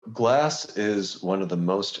Glass is one of the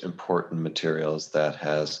most important materials that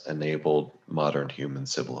has enabled modern human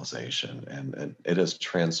civilization, and it has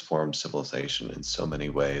transformed civilization in so many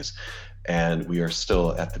ways, and we are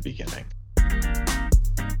still at the beginning.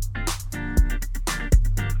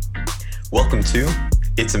 Welcome to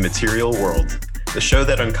It's a Material World, the show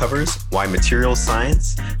that uncovers why material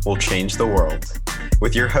science will change the world,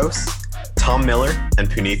 with your hosts, Tom Miller and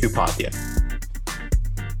Puneeth Upadhyay.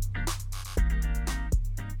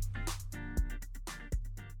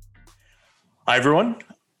 Hi, everyone.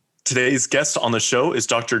 Today's guest on the show is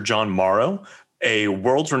Dr. John Morrow, a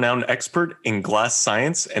world-renowned expert in glass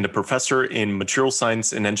science and a professor in material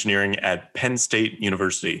science and engineering at Penn State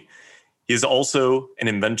University. He is also an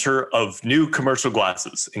inventor of new commercial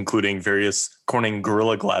glasses, including various Corning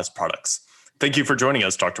Gorilla Glass products. Thank you for joining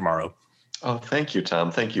us, Dr. Morrow. Oh, thank you,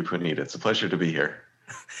 Tom. Thank you, Puneeth. It's a pleasure to be here.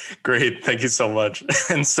 Great. Thank you so much.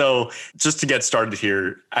 And so just to get started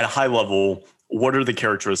here, at a high level, what are the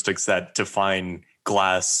characteristics that define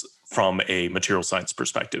glass from a material science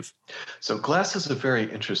perspective? So glass is a very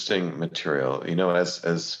interesting material. You know,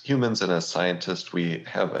 as humans and as scientists, we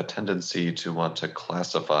have a tendency to want to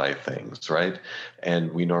classify things, right?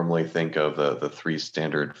 And we normally think of the three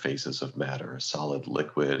standard phases of matter: solid,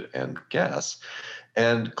 liquid, and gas.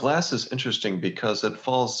 And glass is interesting because it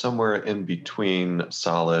falls somewhere in between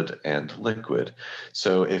solid and liquid.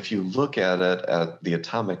 So if you look at it at the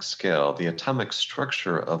atomic scale, the atomic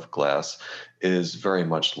structure of glass is very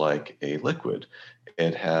much like a liquid.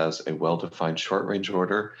 It has a well-defined short-range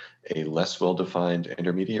order, a less well-defined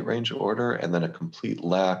intermediate range order, and then a complete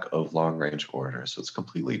lack of long-range order. So it's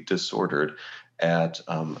completely disordered at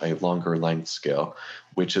a longer length scale,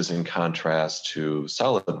 which is in contrast to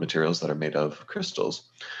solid materials that are made of crystals.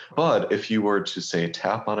 But if you were to, say,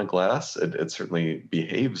 tap on a glass, it certainly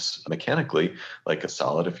behaves mechanically like a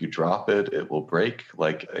solid. If you drop it, it will break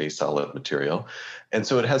like a solid material. And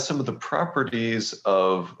so it has some of the properties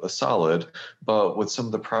of a solid, but with some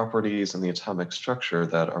of the properties in the atomic structure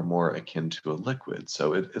that are more akin to a liquid.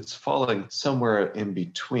 So it's falling somewhere in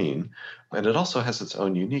between. And it also has its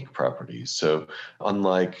own unique properties. So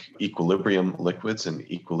unlike equilibrium liquids and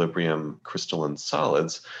equilibrium crystalline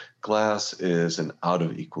solids, glass is an out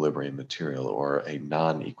of equilibrium material or a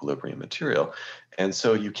non-equilibrium material. And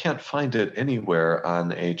so you can't find it anywhere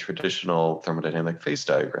on a traditional thermodynamic phase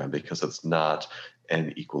diagram because it's not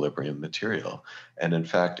an equilibrium material. And in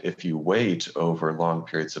fact, if you wait over long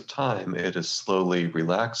periods of time, it is slowly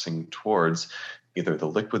relaxing towards either the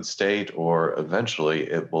liquid state or eventually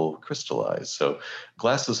it will crystallize. So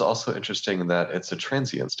glass is also interesting in that it's a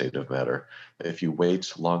transient state of matter. If you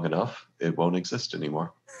wait long enough, it won't exist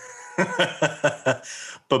anymore.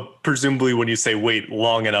 But presumably when you say wait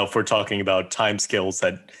long enough, we're talking about timescales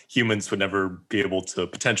that humans would never be able to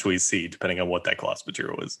potentially see, depending on what that glass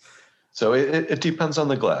material is. So it depends on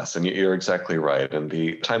the glass, and you're exactly right. And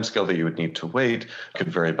the timescale that you would need to wait could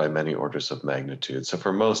vary by many orders of magnitude. So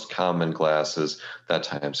for most common glasses, that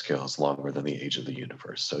timescale is longer than the age of the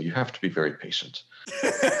universe. So you have to be very patient.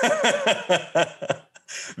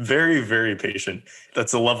 Very, very patient.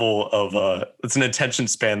 That's a level of it's an attention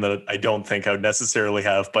span that I don't think I would necessarily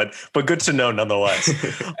have, but good to know nonetheless.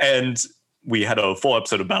 And we had a full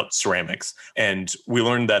episode about ceramics, and we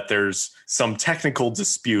learned that there's some technical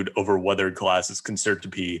dispute over whether glass is considered to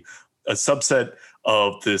be a subset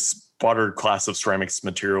of this broader class of ceramics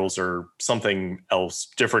materials or something else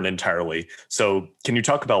different entirely. So can you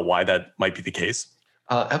talk about why that might be the case?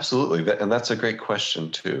 Absolutely. And that's a great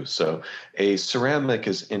question, too. So a ceramic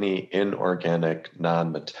is any inorganic,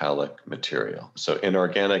 non-metallic material. So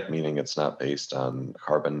inorganic, meaning it's not based on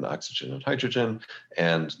carbon, oxygen, and hydrogen,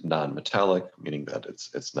 and non-metallic, meaning that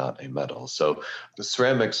it's not a metal. So the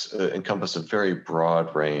ceramics encompass a very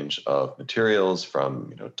broad range of materials,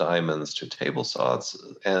 from diamonds to table saws,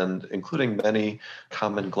 and including many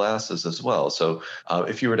common glasses as well. So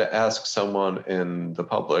if you were to ask someone in the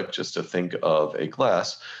public just to think of a glass,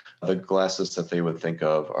 the glasses that they would think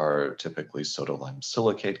of are typically soda-lime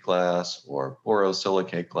silicate glass or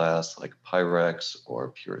borosilicate glass like Pyrex or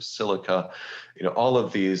pure silica. All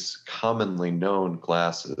of these commonly known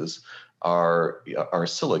glasses are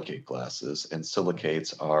silicate glasses, and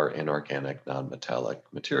silicates are inorganic, non-metallic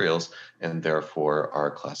materials and therefore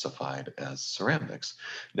are classified as ceramics.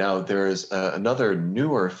 Now, there's another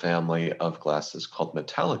newer family of glasses called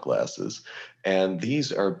metallic glasses, and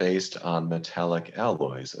these are based on metallic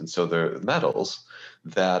alloys. And so they're metals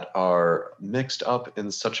that are mixed up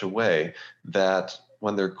in such a way that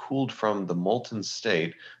when they're cooled from the molten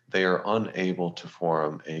state, they are unable to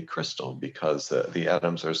form a crystal because the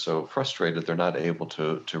atoms are so frustrated they're not able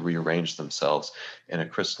to rearrange themselves in a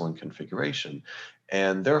crystalline configuration.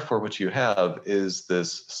 And therefore, what you have is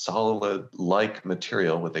this solid-like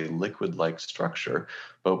material with a liquid-like structure,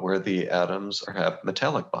 but where the atoms have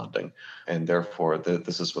metallic bonding. And therefore,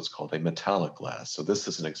 this is what's called a metallic glass. So this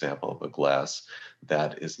is an example of a glass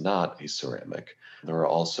that is not a ceramic. There are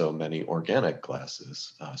also many organic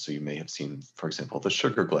glasses. So you may have seen, for example, the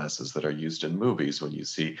sugar glasses that are used in movies when you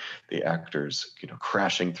see the actors,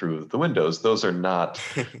 crashing through the windows. Those are not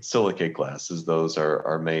silicate glasses. Those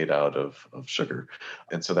are made out of sugar.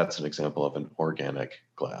 And so that's an example of an organic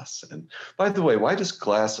glass. And by the way, why does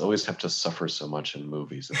glass always have to suffer so much in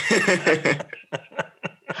movies?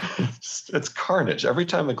 It's carnage. Every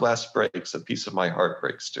time a glass breaks, a piece of my heart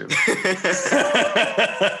breaks too.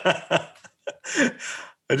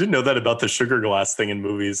 I didn't know that about the sugar glass thing in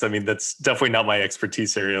movies. I mean, that's definitely not my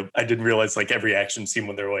expertise area. I didn't realize every action scene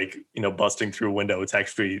when they're busting through a window, it's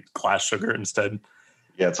actually glass sugar instead.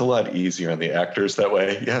 Yeah, it's a lot easier on the actors that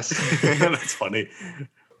way. Yes. That's funny.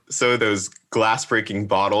 So those glass breaking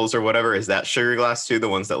bottles or whatever, is that sugar glass too? The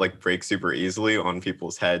ones that break super easily on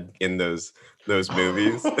people's head in those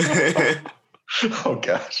movies? Oh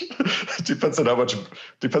gosh, depends on how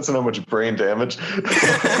much brain damage.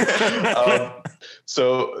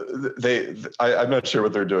 So I'm not sure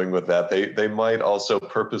what they're doing with that. They might also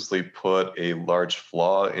purposely put a large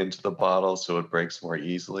flaw into the bottle so it breaks more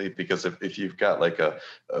easily. Because if you've got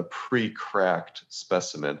a pre-cracked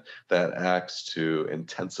specimen, that acts to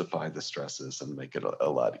intensify the stresses and make it a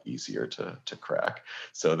lot easier to crack.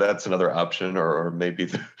 So that's another option, or maybe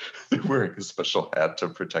they're wearing a special hat to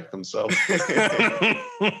protect themselves.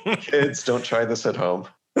 Kids, don't try this at home.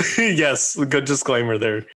 Yes, good disclaimer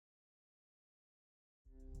there.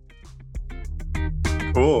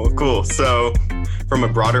 Cool. So from a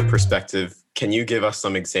broader perspective, can you give us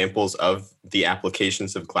some examples of the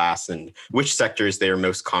applications of glass and which sectors they are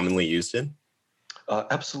most commonly used in?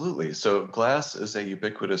 Absolutely. So glass is a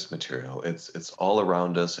ubiquitous material. It's all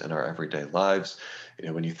around us in our everyday lives.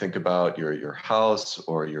 When you think about your house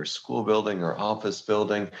or your school building or office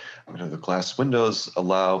building, the glass windows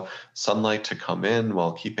allow sunlight to come in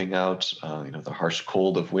while keeping out, the harsh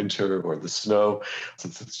cold of winter or the snow.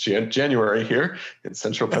 Since it's January here in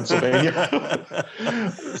central Pennsylvania,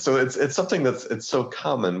 so it's something it's so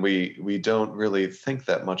common. We don't really think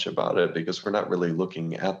that much about it because we're not really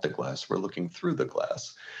looking at the glass. We're looking through the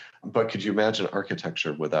glass. But could you imagine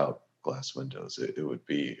architecture without glass windows? It would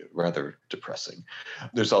be rather depressing.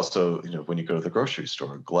 There's also, when you go to the grocery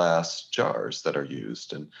store, glass jars that are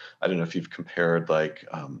used. And I don't know if you've compared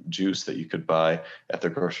juice that you could buy at the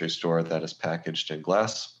grocery store that is packaged in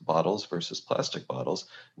glass bottles versus plastic bottles.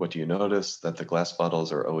 What do you notice? That the glass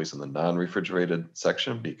bottles are always in the non-refrigerated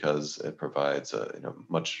section because it provides a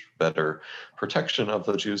much better protection of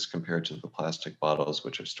the juice compared to the plastic bottles,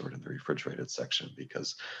 which are stored in the refrigerated section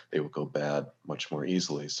because they will go bad much more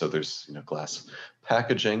easily. So there's glass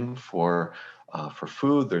packaging for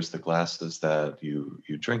food. There's the glasses that you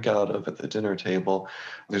drink out of at the dinner table.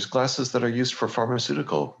 There's glasses that are used for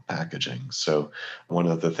pharmaceutical packaging. So one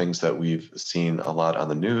of the things that we've seen a lot on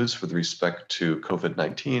the news with respect to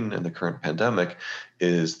COVID-19 and the current pandemic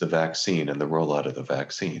is the vaccine and the rollout of the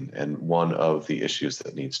vaccine. And one of the issues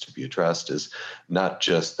that needs to be addressed is not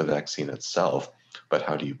just the vaccine itself, but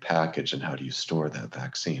how do you package and how do you store that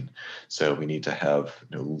vaccine? So we need to have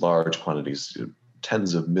large quantities,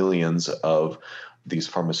 tens of millions of these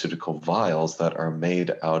pharmaceutical vials that are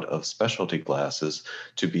made out of specialty glasses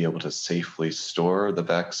to be able to safely store the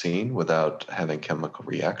vaccine without having chemical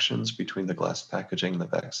reactions between the glass packaging and the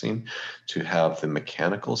vaccine, to have the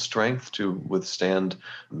mechanical strength to withstand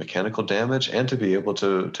mechanical damage, and to be able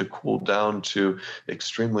to cool down to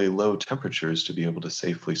extremely low temperatures to be able to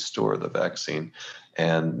safely store the vaccine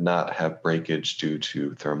and not have breakage due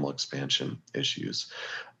to thermal expansion issues.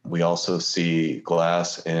 We also see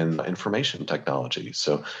glass in information technology.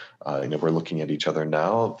 So, we're looking at each other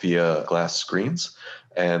now via glass screens.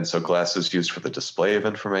 And so glass is used for the display of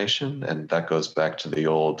information. And that goes back to the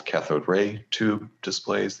old cathode ray tube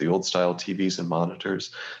displays, the old style TVs and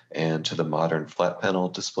monitors, and to the modern flat panel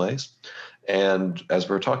displays. And as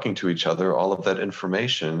we're talking to each other, all of that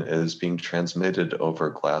information is being transmitted over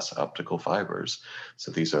glass optical fibers.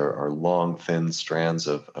 So these are long, thin strands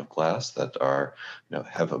of glass that are,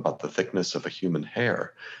 have about the thickness of a human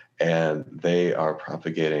hair. And they are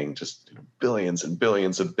propagating just billions and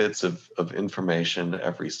billions of bits of information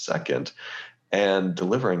every second. and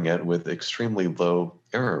delivering it with extremely low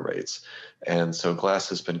error rates. And so glass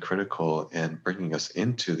has been critical in bringing us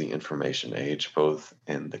into the information age, both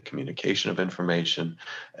in the communication of information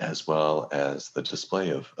as well as the display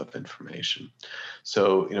of information.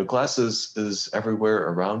 So, glass is everywhere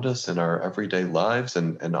around us in our everyday lives,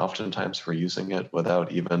 and oftentimes we're using it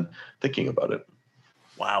without even thinking about it.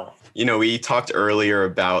 Wow. We talked earlier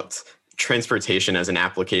about transportation as an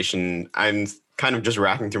application. I'm kind of just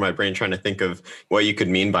racking through my brain trying to think of what you could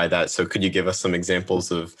mean by that. So could you give us some examples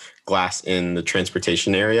of glass in the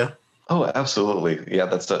transportation area? Oh, absolutely. Yeah,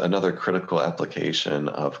 that's another critical application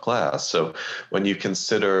of glass. So when you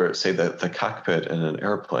consider, say, the cockpit in an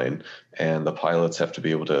airplane, and the pilots have to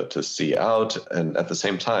be able to see out, and at the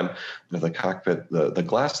same time, the cockpit, the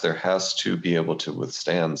glass there has to be able to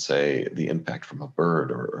withstand, say, the impact from a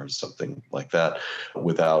bird or something like that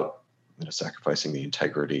without sacrificing the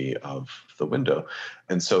integrity of the window.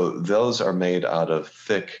 And so those are made out of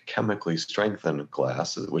thick, chemically strengthened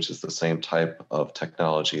glass, which is the same type of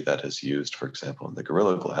technology that is used, for example, in the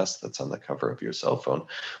Gorilla Glass that's on the cover of your cell phone,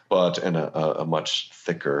 but in a much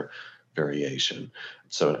thicker variation.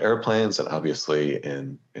 So in airplanes and obviously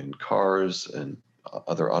in cars and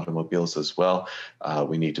other automobiles as well,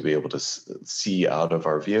 we need to be able to see out of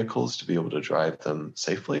our vehicles to be able to drive them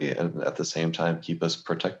safely, and at the same time keep us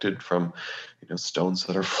protected from stones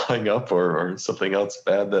that are flying up or something else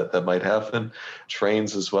bad that might happen.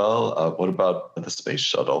 Trains as well. What about the space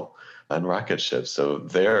shuttle and rocket ships? So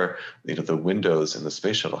there, the windows in the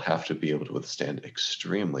space shuttle have to be able to withstand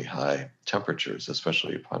extremely high temperatures,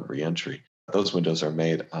 especially upon reentry. Those windows are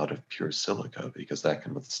made out of pure silica because that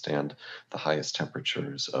can withstand the highest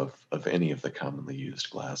temperatures of any of the commonly used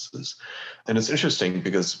glasses. And it's interesting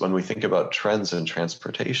because when we think about trends in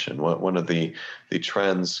transportation, one of the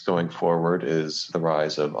trends going forward is the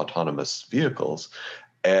rise of autonomous vehicles.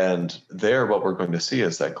 And there, what we're going to see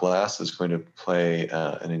is that glass is going to play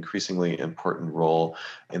an increasingly important role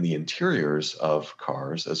in the interiors of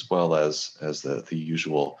cars as well as the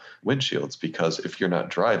usual windshields, because if you're not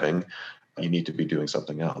driving, you need to be doing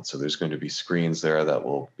something else. So there's going to be screens there that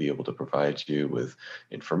will be able to provide you with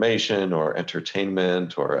information or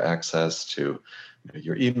entertainment or access to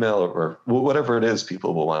your email or whatever it is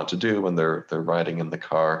people will want to do when they're riding in the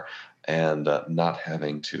car and not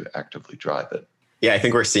having to actively drive it. Yeah, I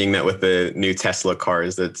think we're seeing that with the new Tesla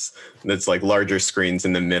cars. That's like larger screens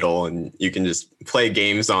in the middle, and you can just play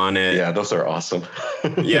games on it. Yeah, those are awesome.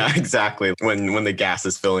 Yeah, exactly. When the gas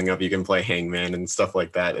is filling up, you can play Hangman and stuff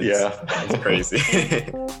like that. It's crazy.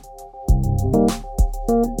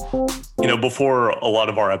 Before a lot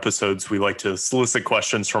of our episodes, we like to solicit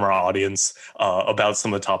questions from our audience about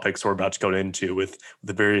some of the topics we're about to go into with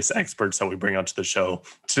the various experts that we bring onto the show.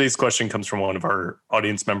 Today's question comes from one of our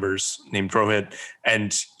audience members named Rohit,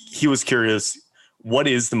 and he was curious, what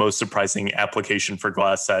is the most surprising application for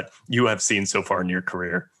glass that you have seen so far in your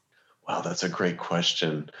career? Wow, that's a great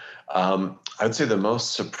question. I would say the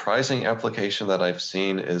most surprising application that I've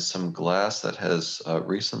seen is some glass that has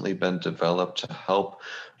recently been developed to help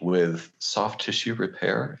with soft tissue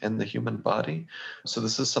repair in the human body. So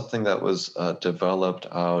this is something that was developed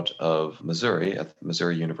out of Missouri at the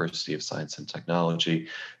Missouri University of Science and Technology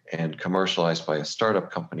and commercialized by a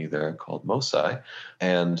startup company there called MoSci.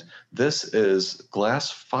 And this is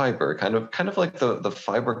glass fiber, kind of like the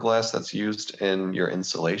fiberglass that's used in your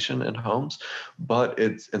insulation in homes, but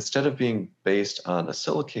it's instead of being based on a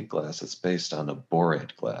silicate glass, it's based on a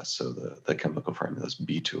borate glass. So the chemical formula is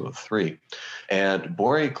B2O3. And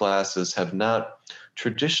borate glasses have not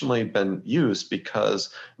traditionally been used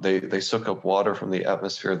because they soak up water from the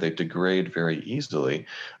atmosphere, they degrade very easily.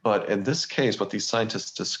 But in this case, what these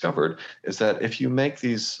scientists discovered is that if you make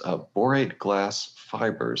these borate glass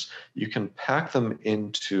fibers, you can pack them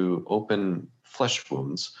into open flesh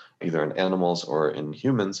wounds, either in animals or in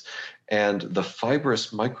humans, and the fibrous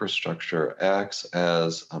microstructure acts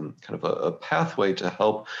as kind of a pathway to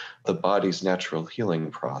help the body's natural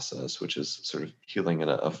healing process, which is sort of healing in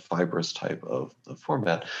a fibrous type of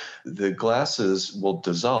format. The glasses will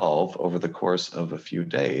dissolve over the course of a few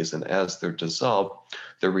days, and as they're dissolved,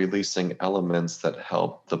 they're releasing elements that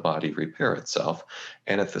help the body repair itself.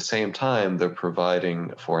 And at the same time, they're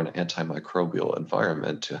providing for an antimicrobial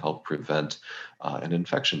environment to help prevent an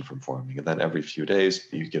infection from forming. And then every few days,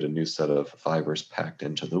 you get a new set of fibers packed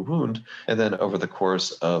into the wound. And then over the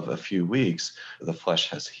course of a few weeks, the flesh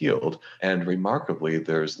has healed. And remarkably,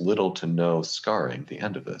 there's little to no scarring at the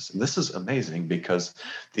end of this. And this is amazing because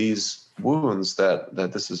these wounds that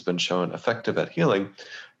this has been shown effective at healing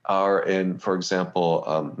are in, for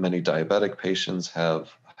example, many diabetic patients have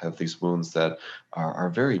have these wounds that are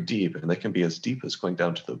very deep, and they can be as deep as going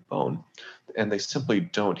down to the bone, and they simply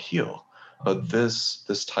don't heal. But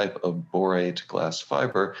this type of borate glass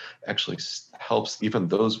fiber actually helps even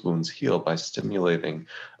those wounds heal by stimulating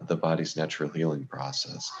the body's natural healing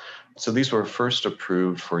process. So these were first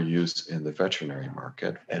approved for use in the veterinary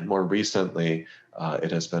market, and more recently,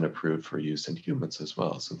 it has been approved for use in humans as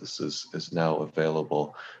well. So this is now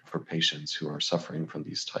available for patients who are suffering from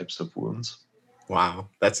these types of wounds. Wow,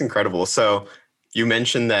 that's incredible. So you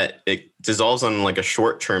mentioned that it dissolves on like a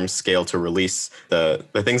short-term scale to release the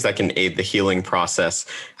things that can aid the healing process.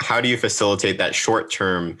 How do you facilitate that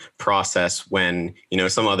short-term process when,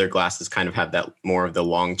 some other glasses kind of have that more of the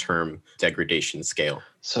long-term degradation scale?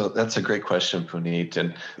 So that's a great question, Puneet.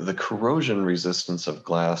 And the corrosion resistance of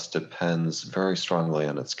glass depends very strongly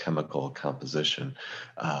on its chemical composition.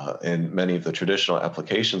 In many of the traditional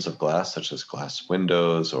applications of glass, such as glass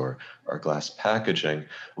windows or glass packaging,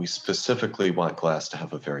 we specifically want glass to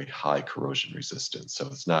have a very high corrosion resistance. So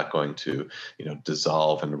it's not going to,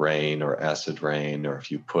 dissolve in rain or acid rain, or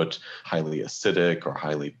if you put highly acidic or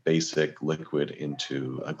highly basic liquid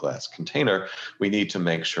into a glass container, we need to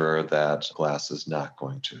make sure that glass is not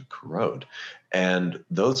going to corrode. And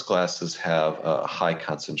those glasses have a high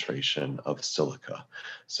concentration of silica.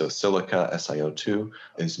 So silica, SiO2,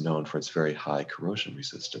 is known for its very high corrosion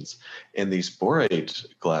resistance. In these borate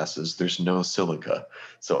glasses, there's no silica.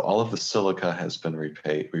 So all of the silica has been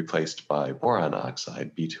replaced by boron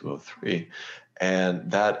oxide, B2O3. And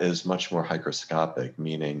that is much more hygroscopic,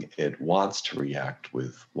 meaning it wants to react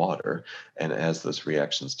with water. And as those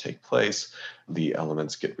reactions take place, the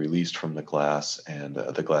elements get released from the glass, and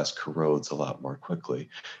the glass corrodes a lot more quickly.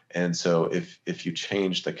 And so if you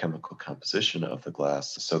change the chemical composition of the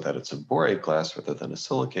glass so that it's a borate glass rather than a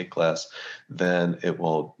silicate glass, then it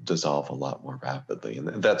will dissolve a lot more rapidly. And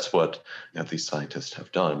that's what these scientists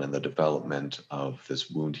have done in the development of this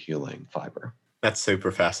wound healing fiber. That's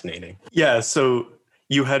super fascinating. Yeah. So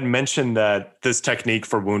you had mentioned that this technique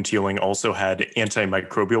for wound healing also had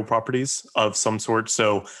antimicrobial properties of some sort.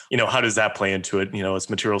 So, how does that play into it? As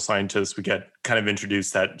material scientists, we get kind of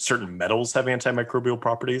introduced that certain metals have antimicrobial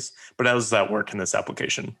properties, but how does that work in this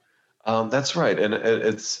application? That's right.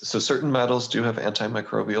 And so certain metals do have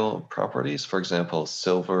antimicrobial properties. For example,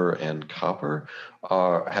 silver and copper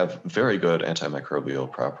have very good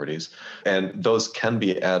antimicrobial properties. And those can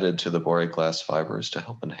be added to the borate glass fibers to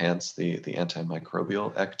help enhance the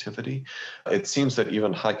antimicrobial activity. It seems that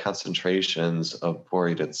even high concentrations of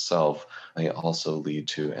borate itself may also lead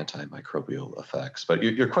to antimicrobial effects. But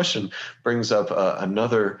your question brings up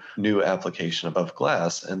another new application of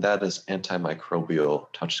glass, and that is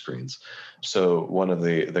antimicrobial touchscreens. So one of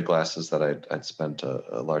the glasses that I'd spent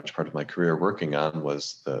a large part of my career working on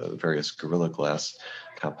was the various Gorilla Glass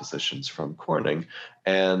compositions from Corning.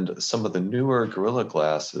 And some of the newer Gorilla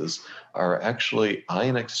Glasses are actually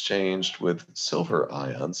ion exchanged with silver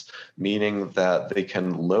ions, meaning that they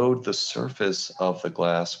can load the surface of the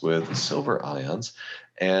glass with silver ions.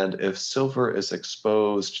 And if silver is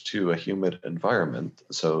exposed to a humid environment,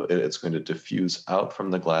 so it's going to diffuse out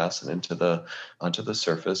from the glass and onto the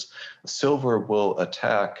surface, silver will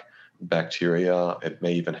attack bacteria. It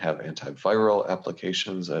may even have antiviral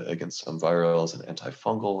applications against some virals and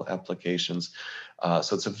antifungal applications.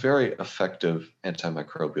 So it's a very effective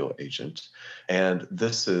antimicrobial agent. And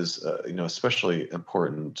this is, especially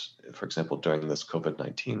important, for example, during this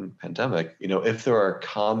COVID-19 pandemic, if there are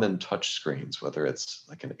common touch screens, whether it's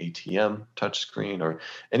like an ATM touch screen or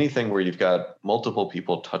anything where you've got multiple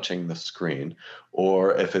people touching the screen,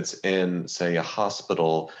 or if it's in, say, a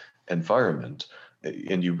hospital environment,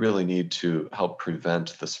 and you really need to help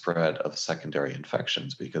prevent the spread of secondary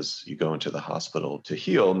infections because you go into the hospital to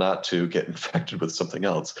heal, not to get infected with something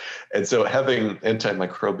else. And so having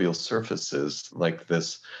antimicrobial surfaces like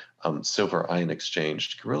this silver ion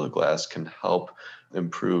exchanged Gorilla Glass can help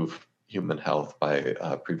improve human health by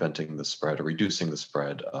preventing the spread or reducing the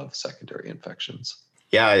spread of secondary infections.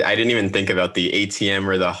 Yeah, I didn't even think about the ATM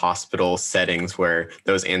or the hospital settings where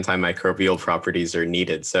those antimicrobial properties are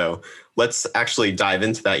needed. So let's actually dive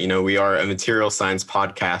into that. We are a material science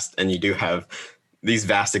podcast, and you do have these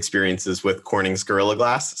vast experiences with Corning's Gorilla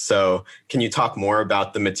Glass. So can you talk more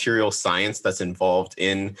about the material science that's involved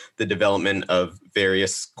in the development of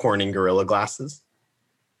various Corning Gorilla Glasses?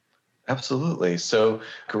 Absolutely. So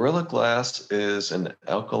Gorilla Glass is an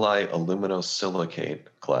alkali aluminosilicate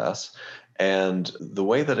glass. And the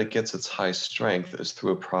way that it gets its high strength is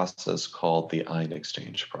through a process called the ion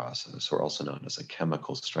exchange process, or also known as a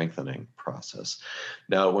chemical strengthening process.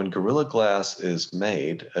 Now, when Gorilla Glass is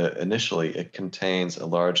made, initially it contains a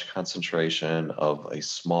large concentration of a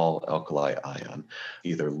small alkali ion,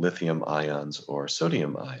 either lithium ions or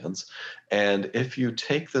sodium ions. And if you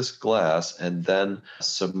take this glass and then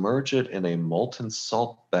submerge it in a molten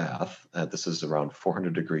salt bath, this is around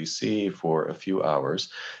 400 degrees C for a few hours,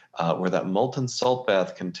 where that molten salt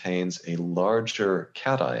bath contains a larger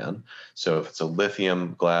cation. So if it's a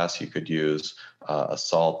lithium glass, you could use a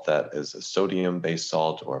salt that is a sodium-based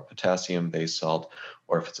salt or a potassium-based salt.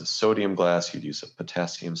 Or if it's a sodium glass, you'd use a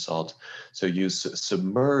potassium salt. So you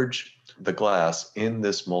submerge the glass in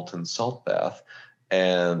this molten salt bath,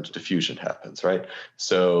 and diffusion happens, right?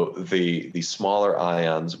 So the smaller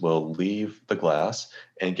ions will leave the glass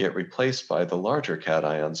and get replaced by the larger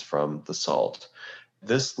cations from the salt.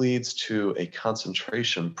 This leads to a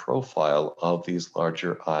concentration profile of these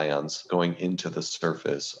larger ions going into the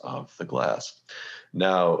surface of the glass.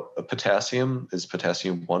 Now, potassium is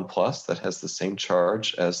potassium 1 plus that has the same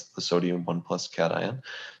charge as the sodium 1 plus cation.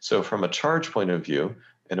 So from a charge point of view,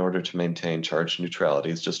 in order to maintain charge neutrality,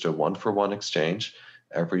 it's just a 1-for-1 exchange.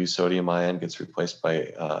 Every sodium ion gets replaced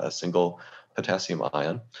by a single potassium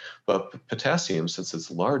ion. But potassium, since it's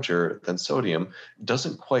larger than sodium,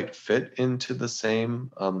 doesn't quite fit into the same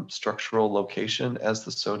structural location as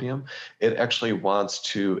the sodium. It actually wants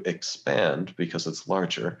to expand because it's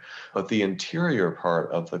larger, but the interior part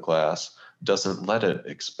of the glass doesn't let it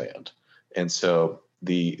expand. And so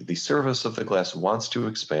the surface of the glass wants to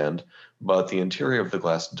expand, but the interior of the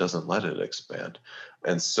glass doesn't let it expand.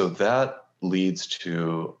 And so that leads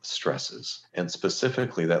to stresses. And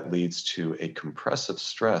specifically, that leads to a compressive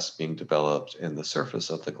stress being developed in the surface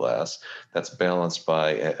of the glass that's balanced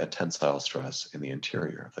by a tensile stress in the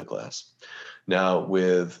interior of the glass. Now,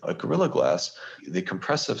 with a Gorilla Glass, the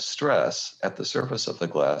compressive stress at the surface of the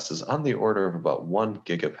glass is on the order of about 1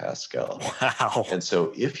 gigapascal. Wow. And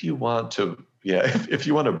so if you want to if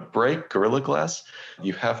you want to break Gorilla Glass,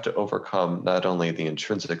 you have to overcome not only the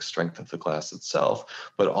intrinsic strength of the glass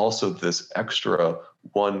itself, but also this extra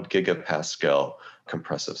 1 gigapascal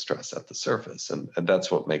compressive stress at the surface. And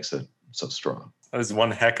that's what makes it so strong. That is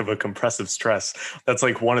one heck of a compressive stress. That's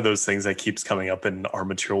like one of those things that keeps coming up in our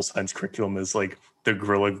material science curriculum is like the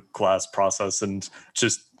Gorilla Glass process. And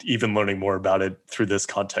just even learning more about it through this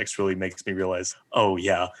context really makes me realize, oh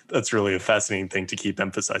yeah, that's really a fascinating thing to keep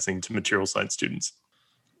emphasizing to material science students.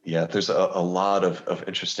 Yeah, there's a lot of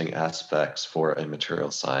interesting aspects for a material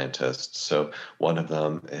scientist. So one of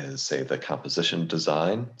them is, say, the composition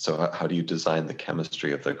design. So how do you design the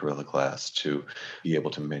chemistry of the Gorilla Glass to be able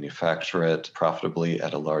to manufacture it profitably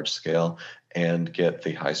at a large scale and get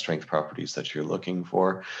the high strength properties that you're looking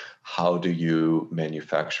for? How do you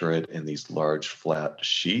manufacture it in these large flat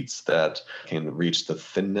sheets that can reach the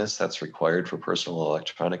thinness that's required for personal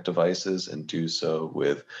electronic devices and do so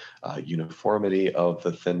with uniformity of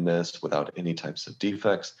the thinness without any types of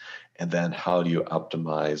defects? And then how do you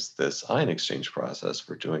optimize this ion exchange process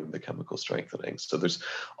for doing the chemical strengthening? So there's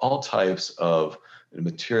all types of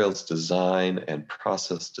materials design and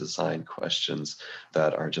process design questions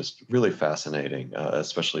that are just really fascinating,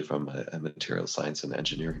 especially from a material science and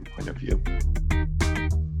engineering point of view.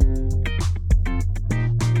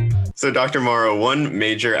 So, Dr. Morrow, one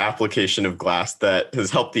major application of glass that has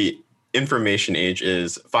helped the information age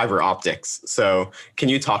is fiber optics. So, can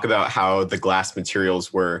you talk about how the glass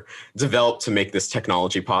materials were developed to make this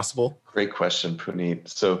technology possible? Great question, Puneet.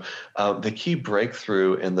 So the key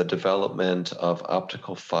breakthrough in the development of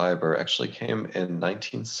optical fiber actually came in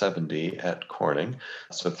 1970 at Corning.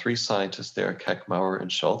 So 3 scientists there, Keck, Maurer,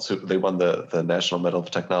 and Schultz, they won the National Medal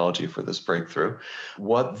of Technology for this breakthrough.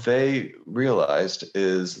 What they realized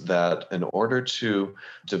is that in order to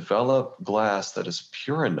develop glass that is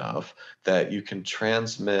pure enough that you can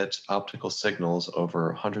transmit optical signals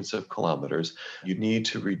over hundreds of kilometers, you need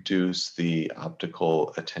to reduce the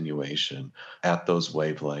optical attenuation at those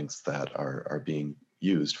wavelengths that are being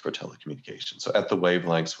used for telecommunication. So at the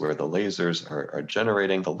wavelengths where the lasers are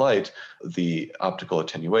generating the light, the optical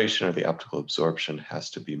attenuation or the optical absorption has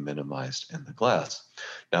to be minimized in the glass.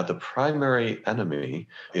 Now, the primary enemy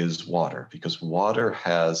is water, because water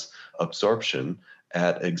has absorption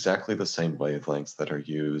at exactly the same wavelengths that are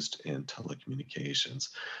used in telecommunications.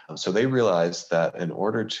 So they realized that in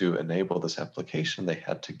order to enable this application, they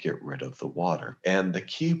had to get rid of the water. And the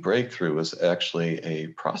key breakthrough was actually a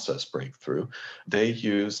process breakthrough. They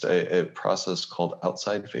used a process called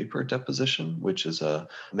outside vapor deposition, which is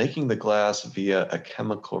making the glass via a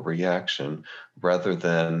chemical reaction rather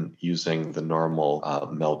than using the normal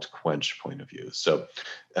melt quench point of view. So,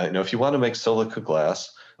 if you want to make silica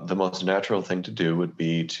glass, the most natural thing to do would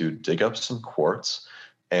be to dig up some quartz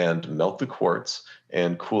and melt the quartz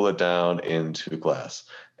and cool it down into glass.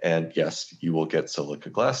 And yes, you will get silica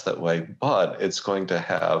glass that way, but it's going to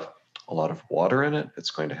have a lot of water in it.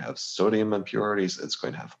 It's going to have sodium impurities. It's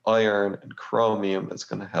going to have iron and chromium. It's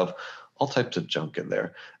going to have all types of junk in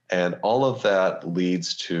there. And all of that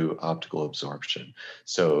leads to optical absorption.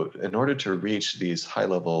 So in order to reach these high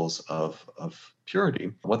levels of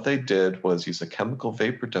purity, what they did was use a chemical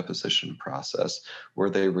vapor deposition process where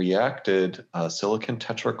they reacted silicon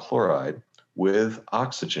tetrachloride with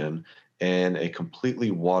oxygen in a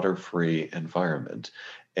completely water-free environment.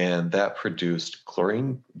 And that produced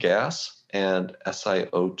chlorine gas and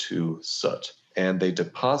SiO2 soot. And they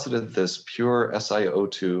deposited this pure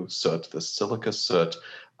SiO2 soot, the silica soot,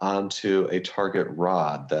 onto a target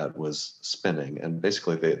rod that was spinning. And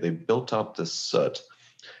basically they built up this soot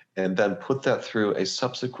and then put that through a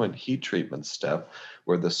subsequent heat treatment step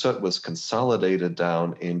where the soot was consolidated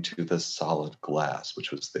down into this solid glass,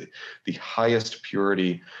 which was the highest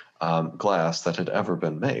purity glass that had ever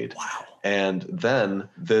been made. Wow. And then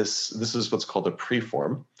this is what's called a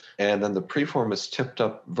preform. And then the preform is tipped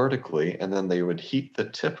up vertically, and then they would heat the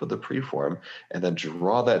tip of the preform and then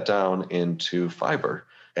draw that down into fiber.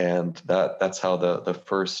 And that's how the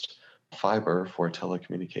first fiber for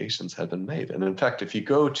telecommunications had been made. And in fact, if you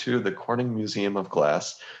go to the Corning Museum of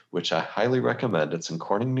Glass, which I highly recommend, it's in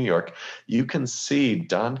Corning, New York, you can see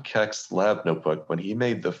Don Keck's lab notebook when he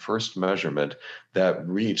made the first measurement that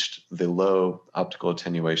reached the low optical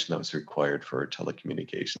attenuation that was required for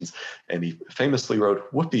telecommunications. And he famously wrote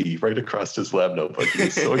 "whoopee" right across his lab notebook. He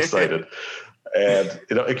was so excited. And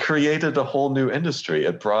it created a whole new industry.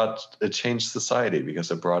 It changed society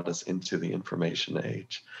because it brought us into the information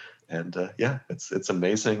age. And it's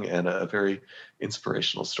amazing and a very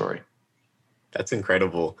inspirational story. That's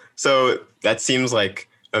incredible. So that seems like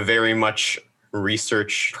a very much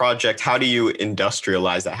research project. How do you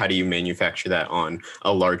industrialize that? How do you manufacture that on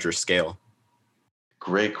a larger scale?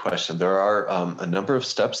 Great question. There are a number of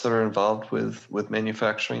steps that are involved with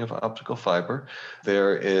manufacturing of optical fiber.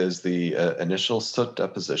 There is the initial soot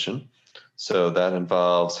deposition. So that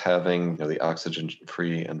involves having the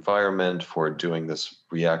oxygen-free environment for doing this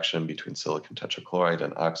reaction between silicon tetrachloride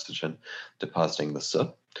and oxygen, depositing the soot.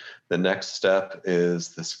 The next step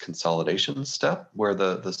is this consolidation step where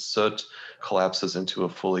the soot collapses into a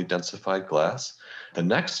fully densified glass. The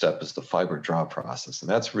next step is the fiber draw process. And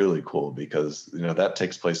that's really cool because that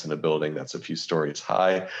takes place in a building that's a few stories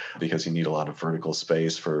high because you need a lot of vertical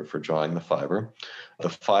space for drawing the fiber. The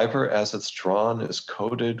fiber, as it's drawn, is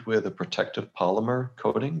coated with a protective polymer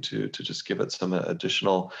coating to just give it some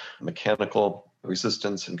additional mechanical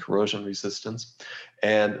resistance and corrosion resistance.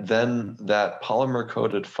 And then that polymer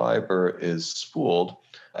coated fiber is spooled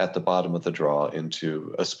at the bottom of the draw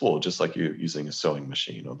into a spool, just like you using a sewing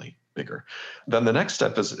machine, only bigger. Then the next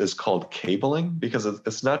step is called cabling, because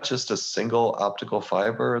it's not just a single optical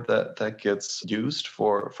fiber that gets used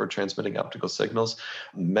for transmitting optical signals.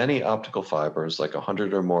 Many optical fibers, like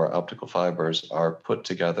 100 or more optical fibers, are put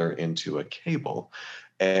together into a cable.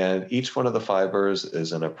 And each one of the fibers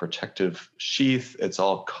is in a protective sheath. It's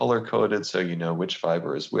all color coded, so you know which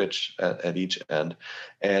fiber is which at each end.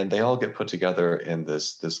 And they all get put together in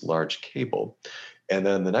this large cable. And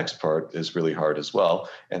then the next part is really hard as well,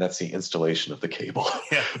 and that's the installation of the cable.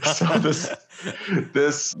 Yeah. So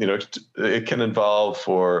this it can involve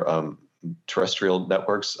for terrestrial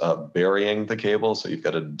networks burying the cable, so you've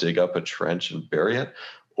got to dig up a trench and bury it.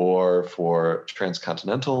 Or for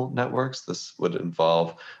transcontinental networks, this would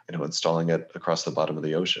involve installing it across the bottom of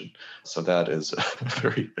the ocean. So that is a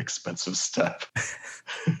very expensive step.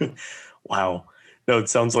 Wow. No, it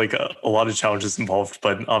sounds like a lot of challenges involved,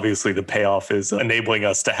 but obviously the payoff is enabling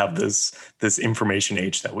us to have this information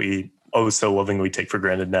age that we so lovingly take for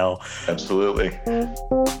granted now. Absolutely.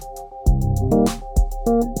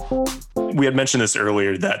 We had mentioned this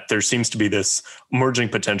earlier that there seems to be this emerging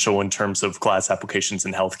potential in terms of glass applications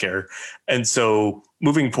in healthcare. And so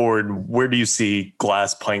moving forward, where do you see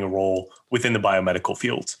glass playing a role within the biomedical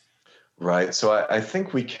field? Right. So I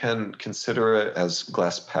think we can consider it as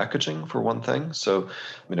glass packaging for one thing. So,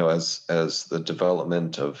 as the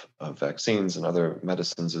development of vaccines and other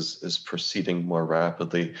medicines is proceeding more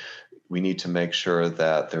rapidly, we need to make sure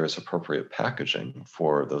that there is appropriate packaging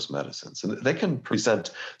for those medicines. And they can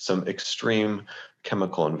present some extreme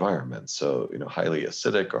chemical environments. So, highly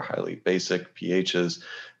acidic or highly basic pHs.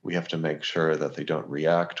 We have to make sure that they don't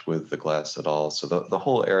react with the glass at all. So the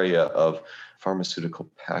whole area of pharmaceutical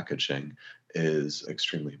packaging is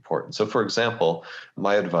extremely important. So, for example,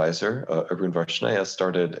 my advisor, Arun Varshnaya,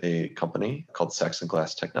 started a company called Saxon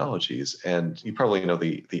Glass Technologies. And you probably know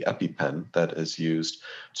the EpiPen that is used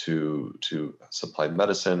to supply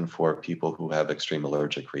medicine for people who have extreme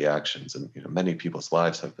allergic reactions. And many people's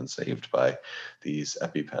lives have been saved by these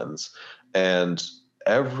EpiPens. And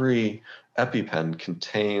every EpiPen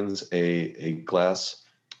contains a glass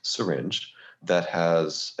syringe that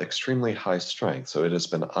has extremely high strength. So it has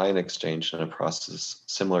been ion exchanged in a process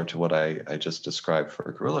similar to what I just described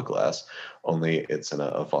for Gorilla Glass, only it's in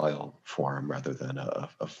a vial form rather than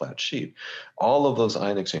a flat sheet. All of those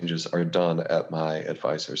ion exchanges are done at my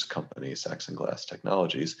advisor's company, Saxon Glass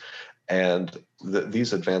Technologies. And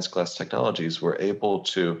these advanced glass technologies were able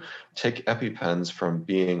to take EpiPens from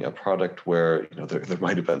being a product where there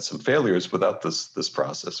might have been some failures without this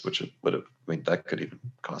process, which would have that could even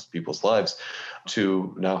cost people's lives,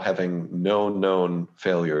 to now having no known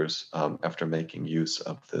failures after making use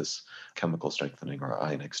of this chemical strengthening or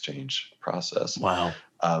ion exchange process. Wow!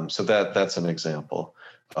 So that's an example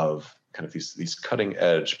of kind of these cutting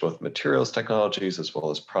edge both materials technologies as well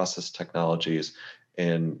as process technologies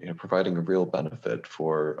in providing a real benefit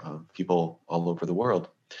for people all over the world.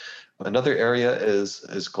 Another area is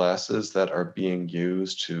glasses that are being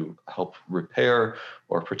used to help repair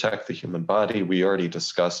or protect the human body. We already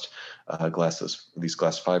discussed these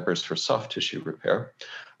glass fibers for soft tissue repair.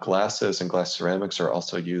 Glasses and glass ceramics are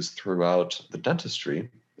also used throughout the dentistry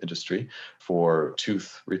industry for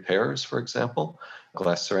tooth repairs, for example.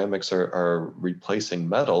 Glass ceramics are replacing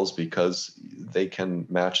metals because they can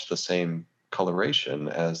match the same coloration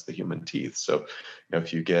as the human teeth. So,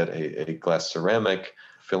 if you get a glass ceramic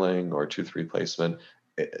filling or tooth replacement,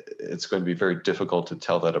 it's going to be very difficult to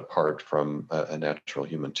tell that apart from a natural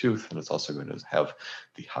human tooth. And it's also going to have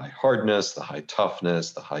the high hardness, the high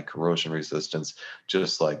toughness, the high corrosion resistance,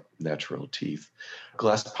 just like natural teeth.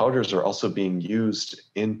 Glass powders are also being used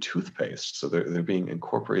in toothpaste. So they're being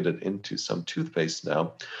incorporated into some toothpaste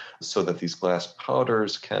now so that these glass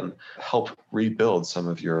powders can help rebuild some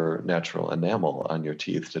of your natural enamel on your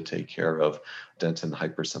teeth to take care of dentin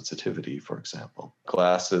hypersensitivity, for example.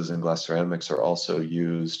 Glasses and glass ceramics are also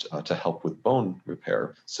used to help with bone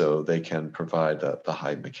repair. So they can provide the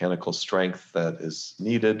high mechanical strength that is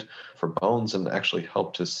needed for bones and actually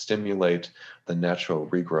help to stimulate the natural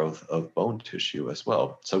regrowth of bone tissue as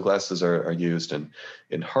well. So glasses are used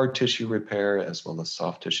in hard tissue repair as well as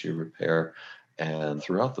soft tissue repair and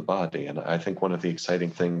throughout the body. And I think one of the exciting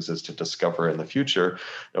things is to discover in the future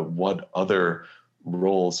what other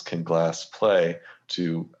roles can glass play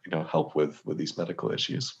to help with these medical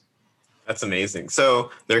issues. That's amazing.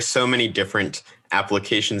 So there's so many different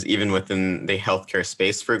applications even within the healthcare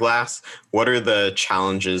space for glass. What are the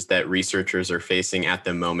challenges that researchers are facing at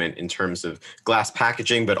the moment in terms of glass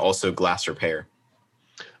packaging, but also glass repair?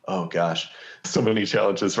 Oh gosh, so many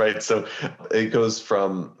challenges, right? So it goes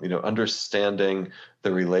from understanding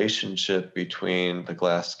the relationship between the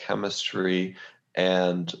glass chemistry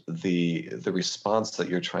and the response that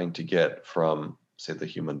you're trying to get from, say, the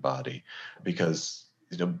human body, because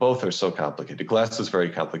both are so complicated. Glass is very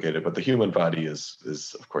complicated, but the human body is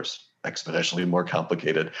of course exponentially more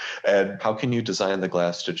complicated. And how can you design the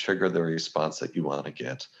glass to trigger the response that you want to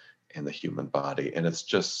get in the human body? And it's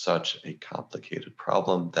just such a complicated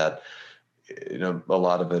problem that a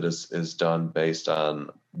lot of it is done based on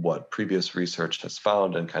what previous research has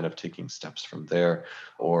found and kind of taking steps from there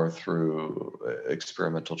or through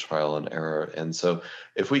experimental trial and error. And so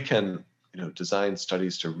if we can design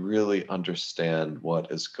studies to really understand what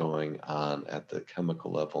is going on at the chemical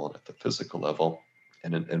level and at the physical level,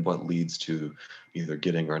 and what leads to either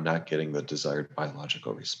getting or not getting the desired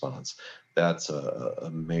biological response, that's a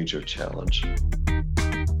major challenge.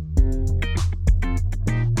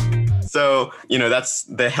 So, that's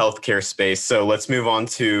the healthcare space. So let's move on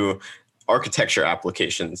to architecture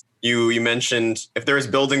applications. You mentioned if there was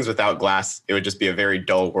buildings without glass, it would just be a very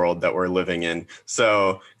dull world that we're living in.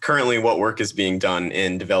 So currently, what work is being done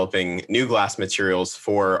in developing new glass materials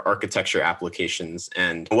for architecture applications,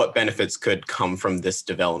 and what benefits could come from this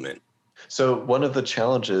development? So one of the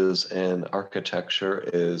challenges in architecture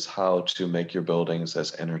is how to make your buildings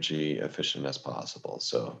as energy efficient as possible.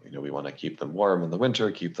 So, we want to keep them warm in the winter,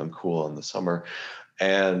 keep them cool in the summer.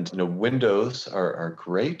 And windows are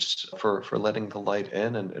great for letting the light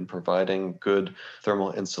in and providing good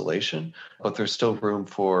thermal insulation, but there's still room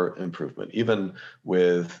for improvement. Even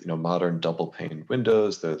with modern double pane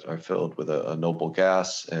windows that are filled with a noble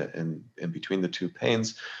gas in between the two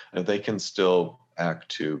panes, they can still act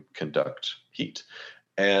to conduct heat.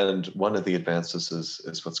 And one of the advances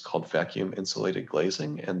is what's called vacuum insulated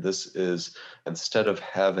glazing. And this is, instead of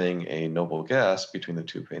having a noble gas between the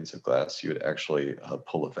two panes of glass, you would actually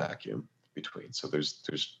pull a vacuum between. So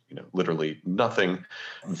there's literally nothing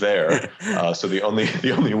there. So the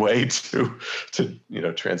only way to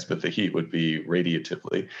transmit the heat would be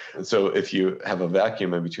radiatively. And so if you have a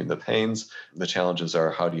vacuum in between the panes, the challenges are,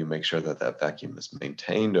 how do you make sure that that vacuum is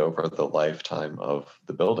maintained over the lifetime of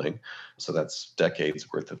the building? So that's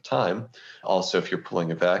decades worth of time. Also, if you're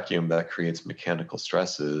pulling a vacuum, that creates mechanical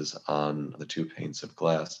stresses on the two panes of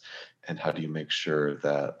glass. And how do you make sure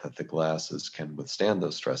that the glasses can withstand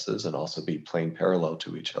those stresses and also be plane parallel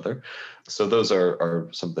to each other? So those are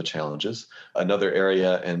some of the challenges. Another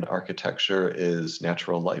area in architecture is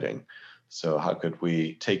natural lighting. So how could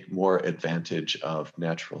we take more advantage of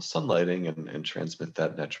natural sunlighting and transmit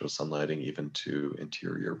that natural sunlighting even to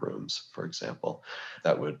interior rooms, for example?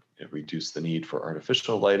 That would reduce the need for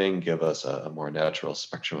artificial lighting, give us a more natural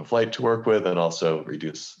spectrum of light to work with, and also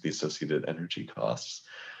reduce the associated energy costs.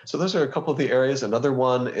 So those are a couple of the areas. Another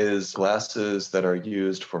one is glasses that are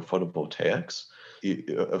used for photovoltaics.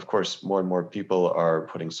 Of course, more and more people are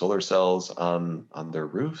putting solar cells on their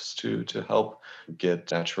roofs to help get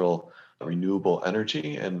natural renewable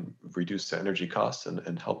energy and reduce the energy costs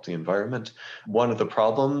and help the environment. One of the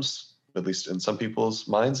problems, at least in some people's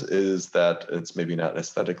minds, is that it's maybe not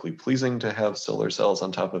aesthetically pleasing to have solar cells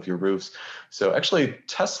on top of your roofs. So actually,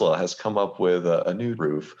 Tesla has come up with a new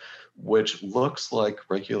roof which looks like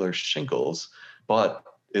regular shingles, but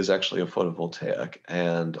is actually a photovoltaic.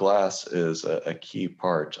 And glass is a key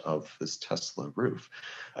part of this Tesla roof.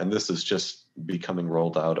 And this is just becoming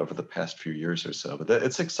rolled out over the past few years or so. But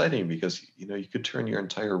it's exciting because you could turn your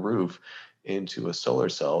entire roof into a solar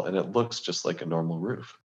cell and it looks just like a normal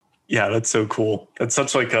roof. Yeah, that's so cool. That's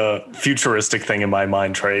such like a futuristic thing in my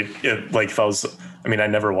mind, right? Like if I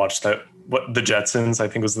never watched that. What the Jetsons, I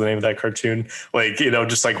think was the name of that cartoon. Like,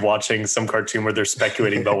 just like watching some cartoon where they're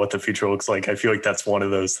speculating about what the future looks like. I feel like that's one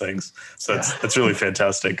of those things. So that's really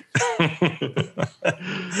fantastic.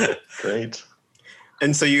 Great.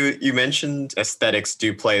 And so you mentioned aesthetics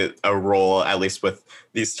do play a role, at least with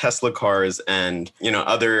these Tesla cars and,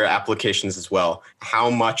 other applications as well. How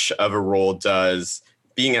much of a role does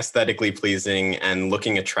being aesthetically pleasing and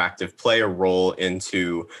looking attractive play a role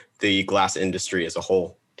into the glass industry as a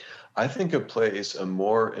whole? I think it plays a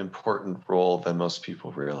more important role than most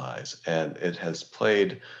people realize, and it has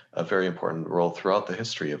played a very important role throughout the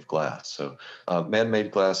history of glass. So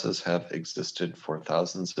man-made glasses have existed for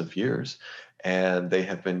thousands of years, and they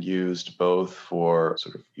have been used both for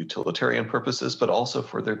sort of utilitarian purposes, but also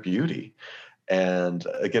for their beauty. And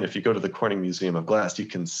again, if you go to the Corning Museum of Glass, you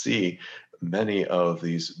can see many of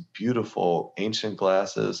these beautiful ancient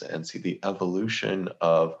glasses and see the evolution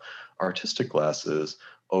of artistic glasses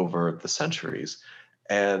over the centuries.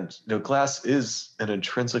 And glass is an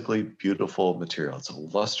intrinsically beautiful material. It's a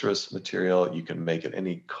lustrous material. You can make it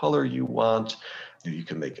any color you want. You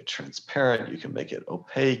can make it transparent. You can make it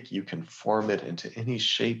opaque. You can form it into any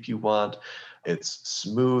shape you want. It's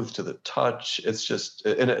smooth to the touch. It's just,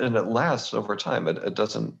 and it lasts over time. It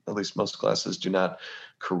doesn't, at least most glasses do not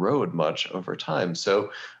corrode much over time.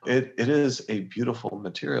 So it is a beautiful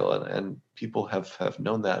material, and people have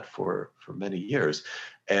known that for many years.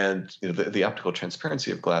 And the optical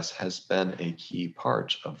transparency of glass has been a key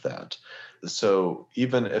part of that. So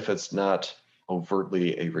even if it's not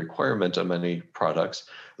overtly a requirement on many products,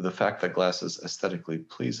 the fact that glass is aesthetically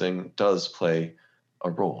pleasing does play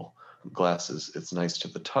a role. Glass it's nice to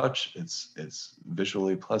the touch. It's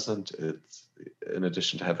visually pleasant. It's in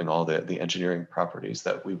addition to having all the engineering properties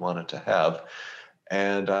that we want it to have.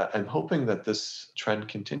 And I'm hoping that this trend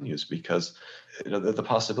continues because the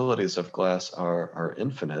possibilities of glass are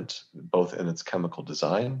infinite, both in its chemical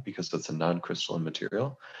design, because it's a non-crystalline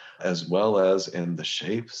material, as well as in the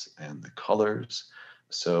shapes and the colors.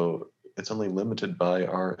 So it's only limited by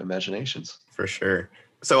our imaginations. For sure.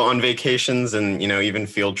 So on vacations and, even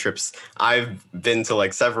field trips, I've been to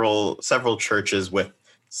like several churches with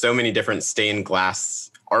so many different stained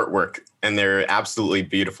glass artwork, and they're absolutely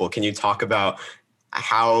beautiful. Can you talk about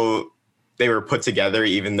how they were put together,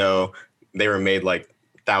 even though they were made like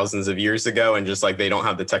thousands of years ago and just like they don't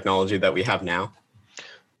have the technology that we have now?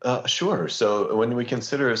 Sure. So when we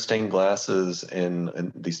consider stained glasses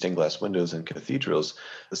in these stained glass windows in cathedrals,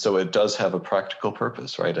 so it does have a practical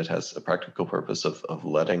purpose, right? It has a practical purpose of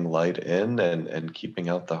letting light in and keeping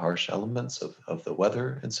out the harsh elements of the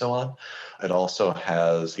weather and so on. It also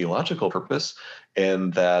has theological purpose in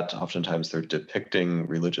that oftentimes they're depicting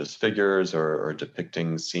religious figures or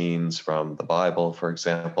depicting scenes from the Bible, for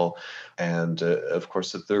example. And of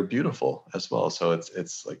course, they're beautiful as well. So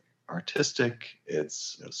it's like artistic,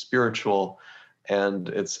 it's spiritual, and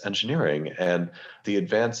it's engineering. And the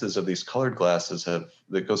advances of these colored glasses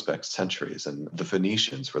that goes back centuries. And the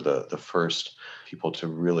Venetians were the first people to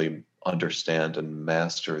really understand and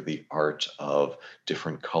master the art of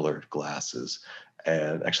different colored glasses.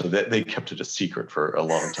 And actually, they kept it a secret for a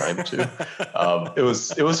long time too.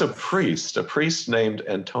 It was a priest named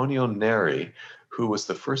Antonio Neri, who was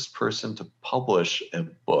the first person to publish a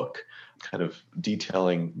book kind of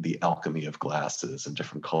detailing the alchemy of glasses and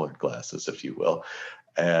different colored glasses, if you will.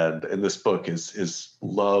 And in this book, his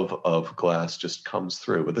love of glass just comes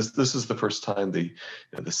through. But this is the first time the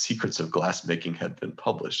secrets of glass making had been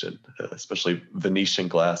published, and especially Venetian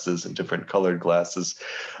glasses and different colored glasses.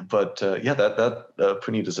 But that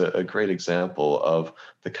Puneet is a great example of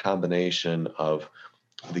the combination of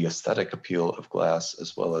the aesthetic appeal of glass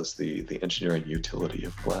as well as the engineering utility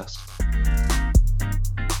of glass.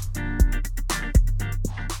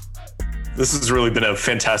 This has really been a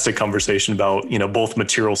fantastic conversation about, both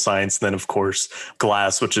material science and then, of course,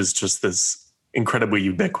 glass, which is just this incredibly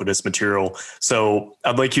ubiquitous material. So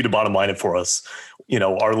I'd like you to bottom line it for us.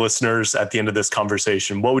 Our listeners at the end of this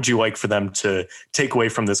conversation, what would you like for them to take away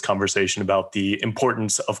from this conversation about the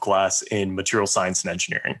importance of glass in material science and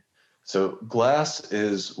engineering? So glass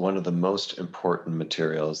is one of the most important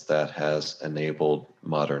materials that has enabled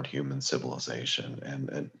modern human civilization,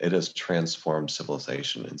 and it has transformed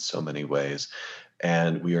civilization in so many ways.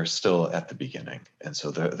 And we are still at the beginning. And so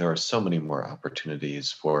there are so many more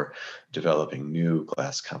opportunities for developing new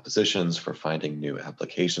glass compositions, for finding new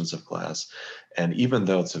applications of glass. And even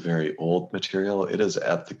though it's a very old material, it is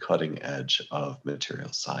at the cutting edge of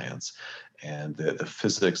material science. And the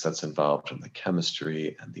physics that's involved in the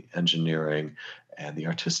chemistry and the engineering and the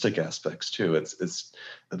artistic aspects too. It's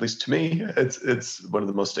at least to me, it's one of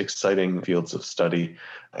the most exciting fields of study.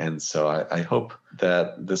 And so I hope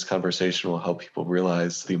that this conversation will help people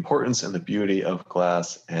realize the importance and the beauty of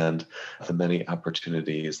glass and the many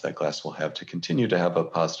opportunities that glass will have to continue to have a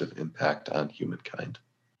positive impact on humankind.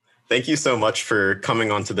 Thank you so much for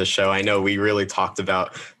coming onto the show. I know we really talked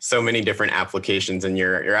about so many different applications, and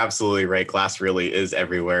you're absolutely right. Glass really is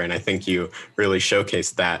everywhere, and I think you really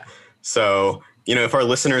showcased that. So, if our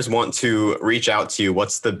listeners want to reach out to you,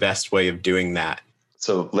 what's the best way of doing that?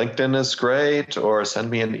 So LinkedIn is great, or send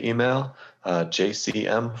me an email,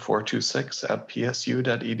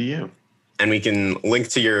 jcm426@psu.edu. And we can link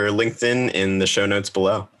to your LinkedIn in the show notes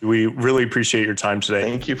below. We really appreciate your time today.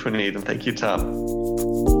 Thank you, Puneet, and thank you, Tom.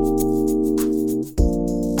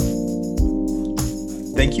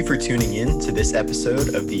 Thank you for tuning in to this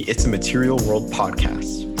episode of the It's a Material World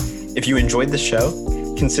podcast. If you enjoyed the show,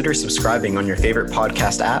 consider subscribing on your favorite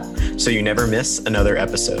podcast app so you never miss another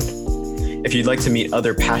episode. If you'd like to meet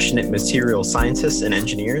other passionate material scientists and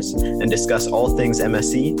engineers and discuss all things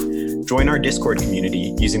MSE, join our Discord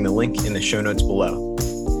community using the link in the show notes below.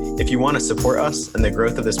 If you want to support us and the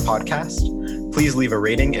growth of this podcast, please leave a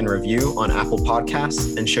rating and review on Apple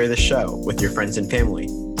Podcasts and share the show with your friends and family.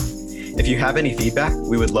 If you have any feedback,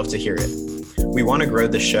 we would love to hear it. We want to grow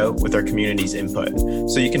the show with our community's input,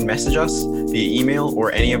 so you can message us via email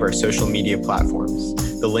or any of our social media platforms.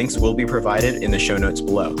 The links will be provided in the show notes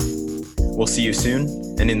below. We'll see you soon,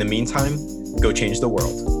 and in the meantime, go change the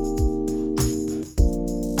world.